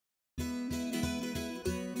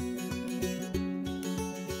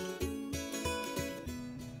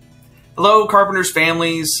Hello, Carpenters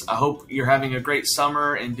families. I hope you're having a great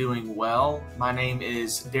summer and doing well. My name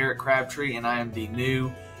is Derek Crabtree, and I am the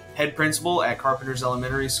new head principal at Carpenters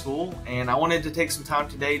Elementary School. And I wanted to take some time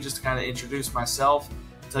today just to kind of introduce myself,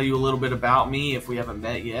 tell you a little bit about me if we haven't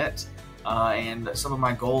met yet, and some of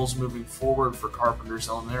my goals moving forward for Carpenters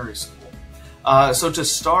Elementary School. So to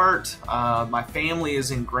start, my family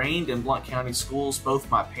is ingrained in Blount County schools.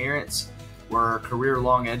 Both my parents were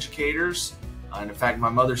career-long educators. And in fact, my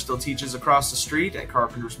mother still teaches across the street at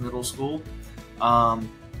Carpenters Middle School. I'm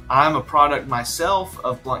a product myself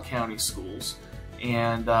of Blount County schools,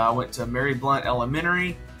 and I went to Mary Blount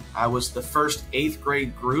Elementary. I was the first 8th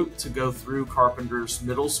grade group to go through Carpenters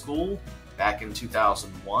Middle School back in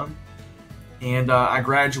 2001, and I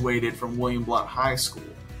graduated from William Blount High School.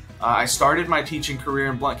 I started my teaching career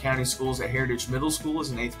in Blount County schools at Heritage Middle School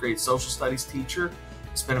as an 8th grade social studies teacher.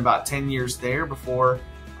 Spent about 10 years there before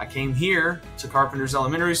I came here to Carpenters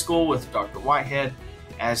Elementary School with Dr. Whitehead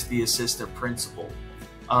as the assistant principal.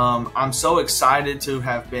 I'm so excited to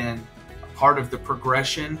have been a part of the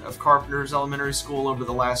progression of Carpenters Elementary School over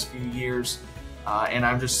the last few years, and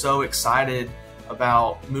I'm just so excited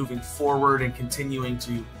about moving forward and continuing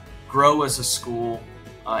to grow as a school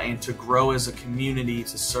and to grow as a community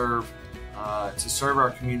to serve our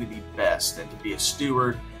community best and to be a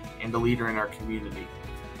steward and a leader in our community.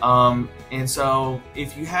 And so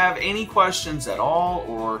if you have any questions at all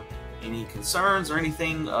or any concerns or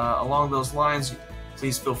anything along those lines,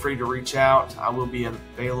 please feel free to reach out. I will be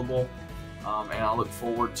available, and I look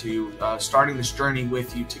forward to starting this journey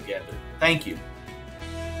with you together. Thank you.